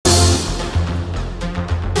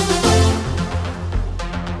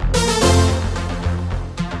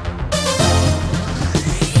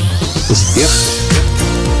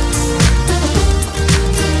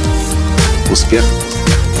Успех.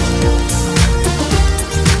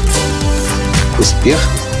 Успех.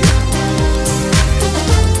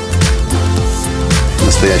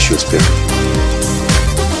 Настоящий успех.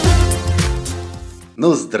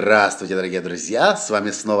 Здравствуйте, дорогие друзья! С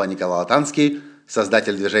вами снова Николай Латанский,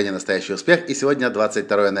 создатель движения «Настоящий успех». И сегодня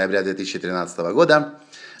 22 ноября 2013 года.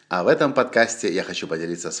 А в этом подкасте я хочу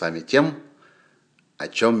поделиться с вами тем, о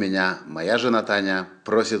чем меня моя жена Таня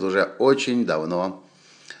просит уже очень давно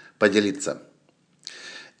поделиться.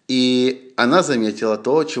 И она заметила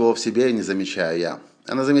то, чего в себе не замечаю я.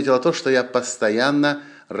 Она заметила то, что я постоянно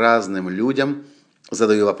разным людям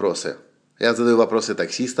задаю вопросы. Я задаю вопросы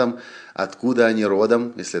таксистам, откуда они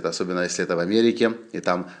родом, особенно если это в Америке, и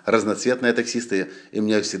там разноцветные таксисты, и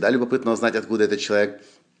мне всегда любопытно узнать, откуда этот человек.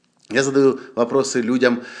 Я задаю вопросы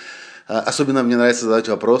людям, особенно мне нравится задавать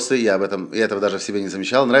вопросы, я этого даже в себе не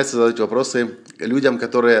замечал, нравится задавать вопросы людям,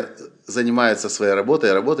 которые занимаются своей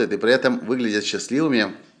работой, работают и при этом выглядят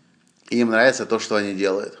счастливыми, и им нравится то, что они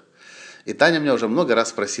делают. И Таня меня уже много раз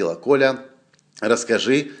спросила: «Коля,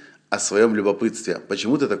 расскажи о своем любопытстве.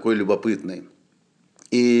 Почему ты такой любопытный?»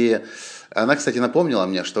 И она, кстати, напомнила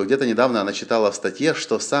мне, что где-то недавно она читала в статье,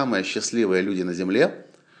 что самые счастливые люди на Земле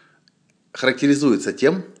характеризуются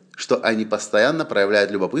тем, что они постоянно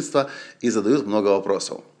проявляют любопытство и задают много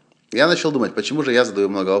вопросов. Я начал думать, почему же я задаю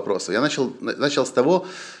много вопросов. Я начал с того,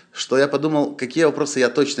 что я подумал, какие вопросы я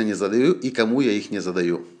точно не задаю и кому я их не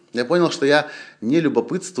задаю. Я понял, что я не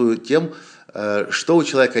любопытствую тем, что у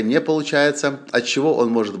человека не получается, от чего он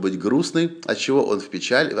может быть грустный, от чего он в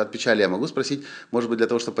печали. От печали я могу спросить, может быть, для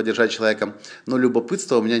того, чтобы поддержать человека. Но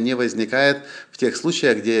любопытство у меня не возникает в тех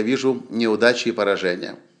случаях, где я вижу неудачи и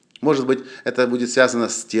поражения. Может быть, это будет связано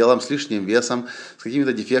с телом, с лишним весом, с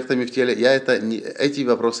какими-то дефектами в теле. Эти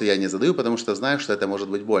вопросы я не задаю, потому что знаю, что это может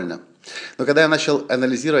быть больно. Но когда я начал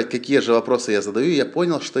анализировать, какие же вопросы я задаю, я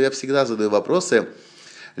понял, что я всегда задаю вопросы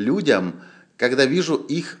людям, когда вижу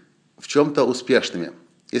их в чем-то успешными.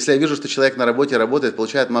 Если я вижу, что человек на работе работает,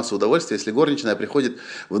 получает массу удовольствия, если горничная приходит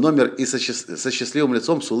в номер и со счастливым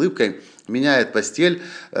лицом, с улыбкой, меняет постель,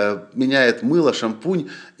 меняет мыло, шампунь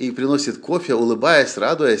и приносит кофе, улыбаясь,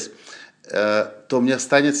 радуясь, то мне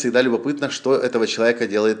станет всегда любопытно, что этого человека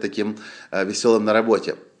делает таким веселым на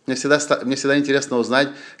работе. Мне всегда интересно узнать,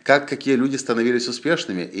 какие люди становились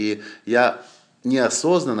успешными, и я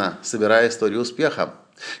неосознанно собираю историю успеха.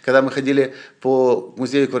 Когда мы ходили по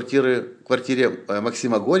музею квартире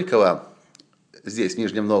Максима Горького, здесь, в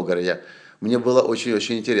Нижнем Новгороде, мне было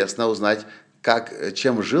очень-очень интересно узнать,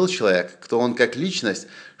 чем жил человек, кто он как личность,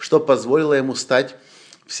 что позволило ему стать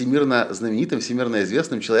всемирно знаменитым, всемирно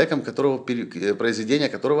известным человеком, произведения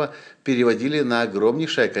которого переводили на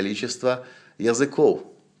огромнейшее количество языков.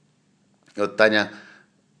 И вот Таня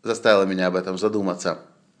заставила меня об этом задуматься.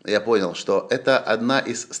 Я понял, что это одна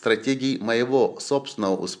из стратегий моего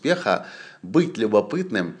собственного успеха – быть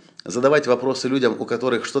любопытным, задавать вопросы людям, у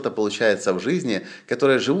которых что-то получается в жизни,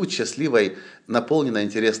 которые живут счастливой, наполненной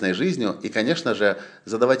интересной жизнью, и, конечно же,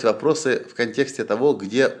 задавать вопросы в контексте того,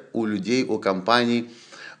 где у людей, у компаний,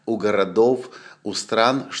 у городов, у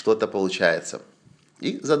стран что-то получается.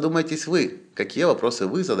 И задумайтесь вы, какие вопросы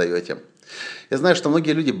вы задаете. Я знаю, что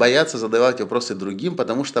многие люди боятся задавать вопросы другим,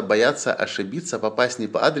 потому что боятся ошибиться, попасть не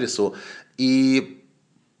по адресу и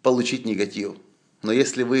получить негатив. Но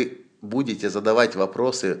если вы будете задавать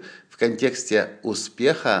вопросы в контексте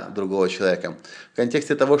успеха другого человека, в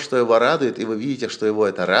контексте того, что его радует, и вы видите, что его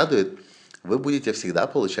это радует, вы будете всегда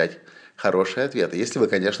получать хорошие ответы. Если вы,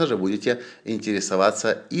 конечно же, будете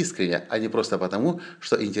интересоваться искренне, а не просто потому,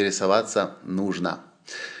 что интересоваться нужно.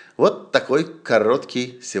 Вот такой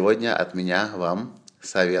короткий сегодня от меня вам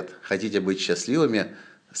совет. Хотите быть счастливыми,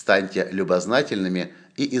 станьте любознательными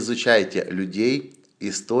и изучайте людей,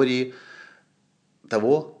 истории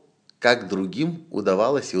того, как другим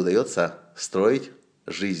удавалось и удается строить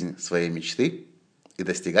жизнь своей мечты и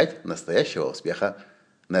достигать настоящего успеха.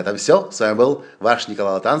 На этом все. С вами был ваш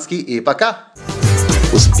Николай Латанский, и пока!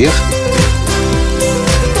 Успех.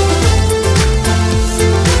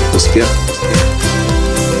 Успех.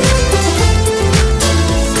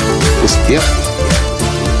 Успех.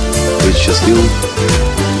 Быть счастливым,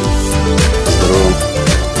 здоровым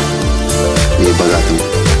и богатым.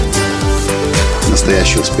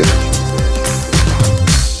 Настоящий успех.